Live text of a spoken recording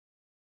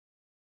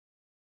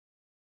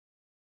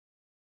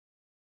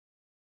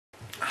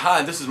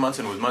Hi, this is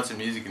Munson with Munson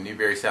Music in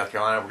Newberry, South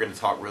Carolina. We're going to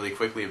talk really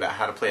quickly about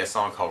how to play a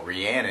song called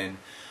Rhiannon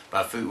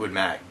by Fleetwood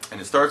Mac.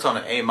 And it starts on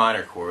an A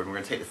minor chord. We're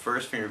going to take the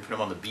first finger and put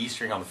them on the B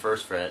string on the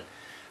first fret.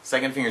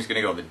 Second finger is going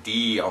to go on the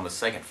D on the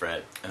second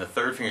fret. And the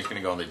third finger is going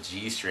to go on the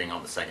G string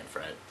on the second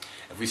fret.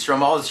 If we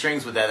strum all the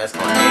strings with that, that's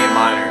called A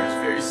minor. It's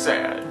very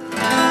sad.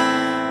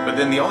 But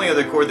then the only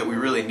other chord that we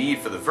really need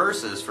for the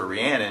verses for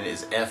Rhiannon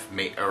is F.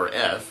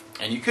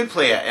 And you could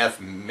play a F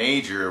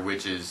major,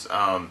 which is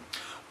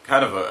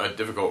kind of a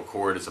difficult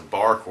chord. It's a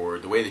bar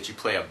chord. The way that you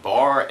play a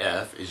bar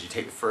F is you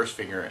take the first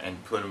finger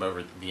and put them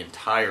over the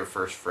entire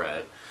first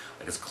fret,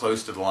 like as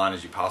close to the line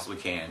as you possibly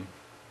can.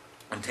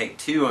 And take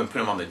two and put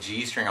them on the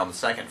G string on the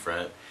second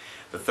fret.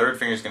 The third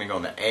finger is going to go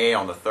on the A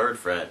on the third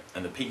fret,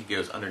 and the pinky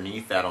goes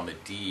underneath that on the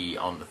D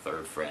on the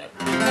third fret.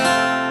 And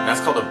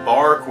that's called a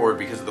bar chord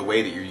because of the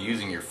way that you're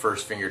using your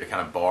first finger to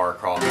kind of bar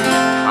across the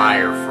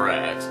entire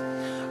fret.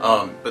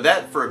 But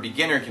that for a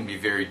beginner can be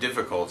very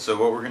difficult. So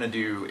what we're going to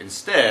do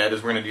instead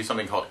is we're going to do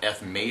something called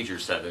F major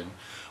 7,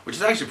 which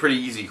is actually a pretty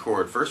easy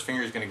chord. First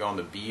finger is going to go on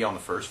the B on the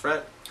first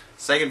fret.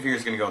 Second finger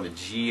is going to go on the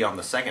G on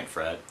the second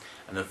fret.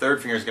 And the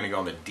third finger is going to go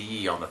on the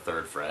D on the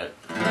third fret.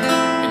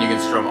 And you can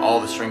strum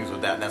all the strings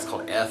with that, and that's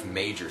called F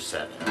major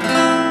 7.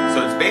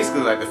 So it's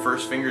basically like the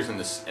first finger's in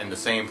the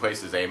same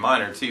place as A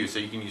minor too, so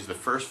you can use the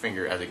first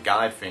finger as a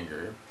guide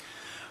finger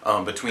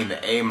between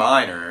the A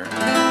minor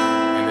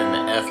and then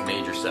the F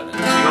major 7. So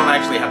you don't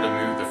actually have to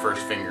move the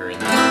first finger in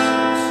the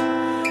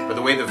verses. But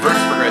the way the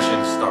verse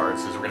progression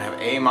starts is we're going to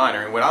have A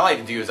minor, and what I like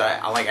to do is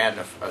I like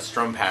adding a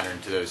strum pattern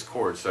to those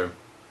chords. So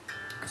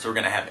we're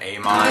going to have A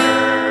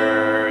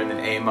minor, and then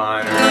A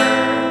minor,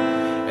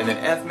 and then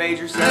F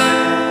major 7,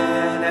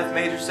 F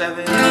major 7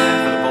 for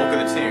the bulk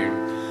of the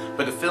tune.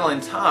 But to fill in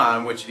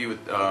time, what you do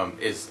with,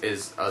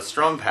 is a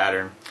strum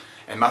pattern.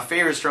 And my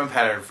favorite strum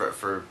pattern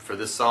for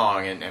this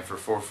song and for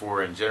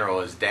 4/4 in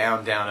general is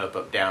down, down,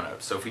 up, down,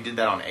 up. So if we did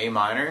that on A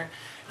minor,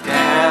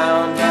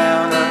 down,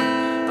 down,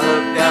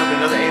 up, down,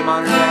 another A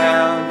minor,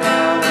 down,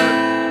 down,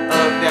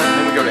 up, down, and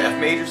then we go to F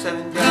major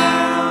 7,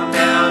 down,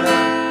 down,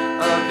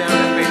 up, down,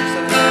 F major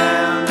 7,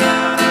 down,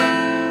 down,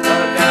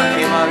 up, down,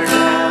 A minor,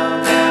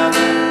 down, down,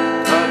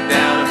 up,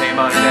 down, up, A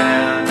minor,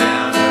 down,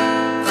 down,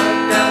 up,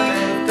 down,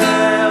 down,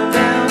 down,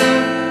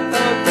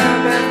 up,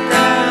 down,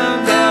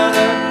 down, down,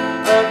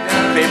 up,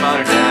 down, A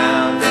minor,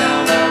 down,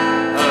 down,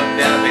 up,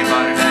 down, A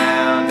minor,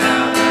 down,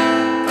 down,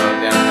 up,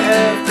 down,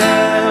 F,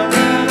 down, down,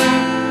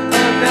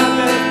 up, down,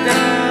 F,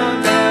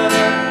 down, down,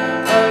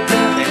 up,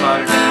 down, A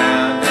minor,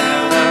 down,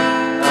 down,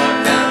 up,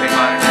 down, A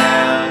minor, down,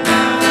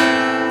 down, up, down, F,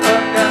 down,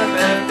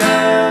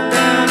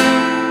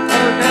 down,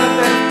 up, down,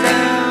 F,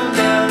 down,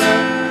 down,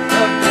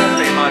 up, down,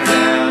 A minor,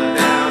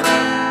 down, down,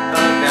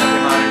 up, down,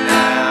 A minor,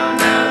 down,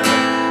 down,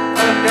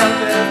 up, down,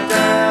 F,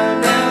 down,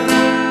 down,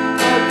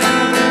 up,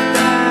 down, F,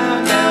 down,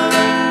 down.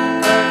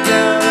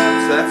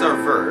 So that's our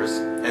verse,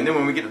 and then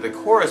when we get to the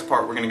chorus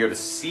part, we're going to go to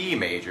C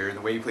major. And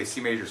the way you play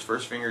C major is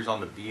first finger is on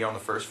the B on the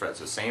first fret,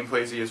 so same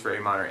place he is for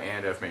A minor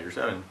and F major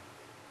 7.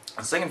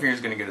 The second finger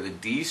is going to go to the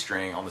D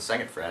string on the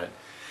second fret,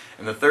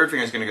 and the third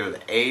finger is going to go to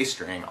the A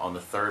string on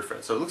the third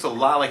fret. So it looks a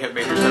lot like F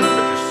major 7,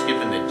 but you're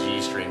skipping the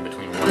G string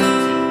between 1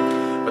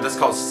 and 2. But that's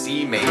called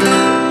C major.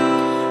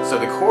 So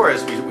the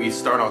chorus, we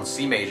start on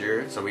C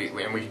major, so we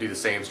can do the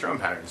same strum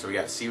pattern. So we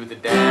got C with the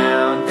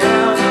down,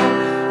 down,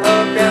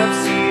 up, down,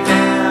 C,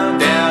 down,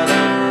 down,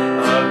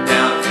 up,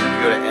 down, and then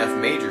we go to F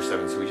major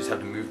 7, so we just have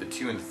to move the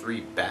 2 and the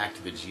 3 back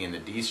to the G and the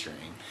D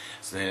string.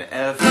 So then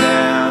F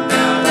down,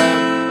 down,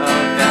 up,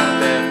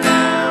 down, F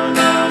down,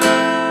 down,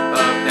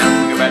 up,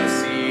 down, we go back to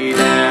C,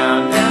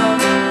 down, down,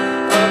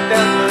 up,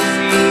 down,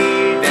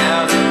 C,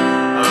 down,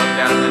 up,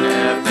 down, then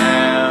F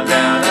down,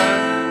 down,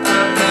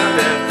 up, down,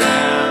 F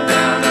down,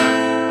 down,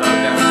 up,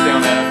 down, stay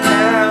on F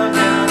down,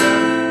 down,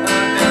 up,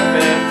 down,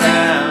 F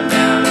down,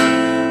 down,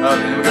 up,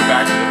 and then we go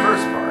back to the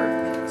first part.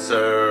 So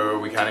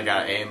we kind of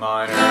got A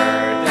minor,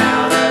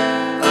 down,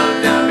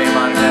 up, down, A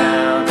minor,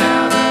 down,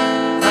 down,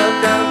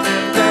 up, down,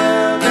 F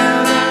down,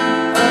 down,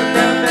 up,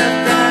 down, F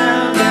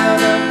down, down,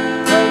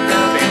 up,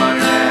 down, A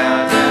minor,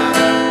 down, down,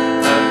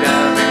 up,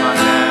 down, A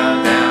minor, down,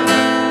 down,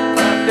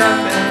 up, down,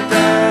 F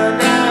down,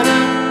 down,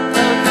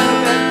 up, down,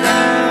 F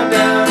down,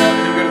 down, and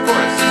then we go to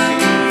chorus. C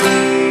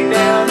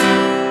down,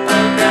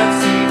 up, down,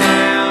 C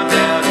down,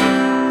 down,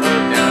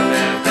 up, down,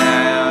 F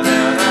down,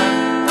 down,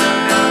 up,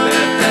 down,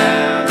 F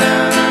down,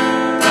 down,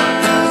 up,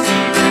 down, C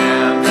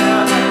down,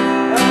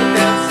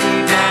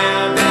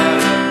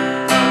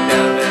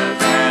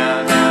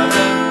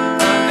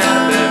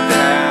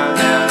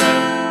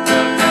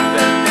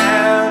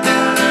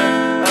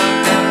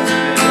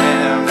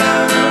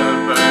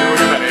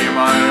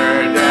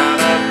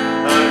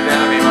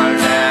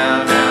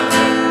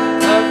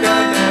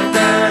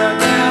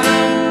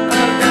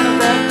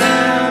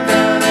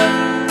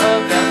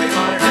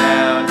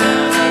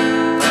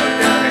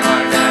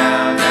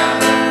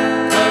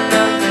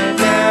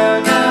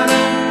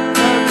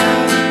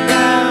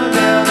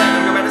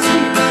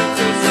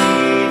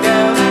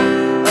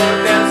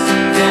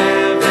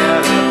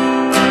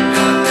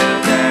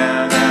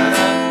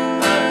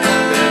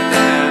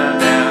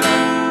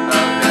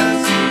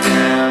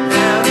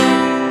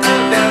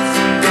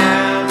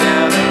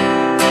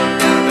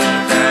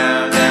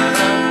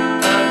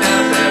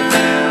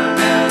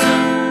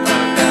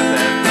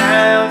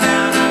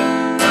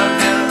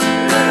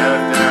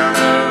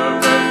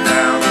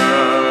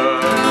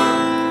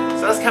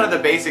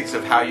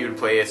 basics of how you would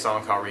play a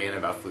song called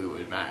Rhiannon by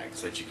Fleetwood Mac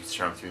so that you can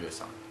strum through this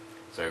song.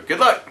 So good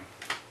luck!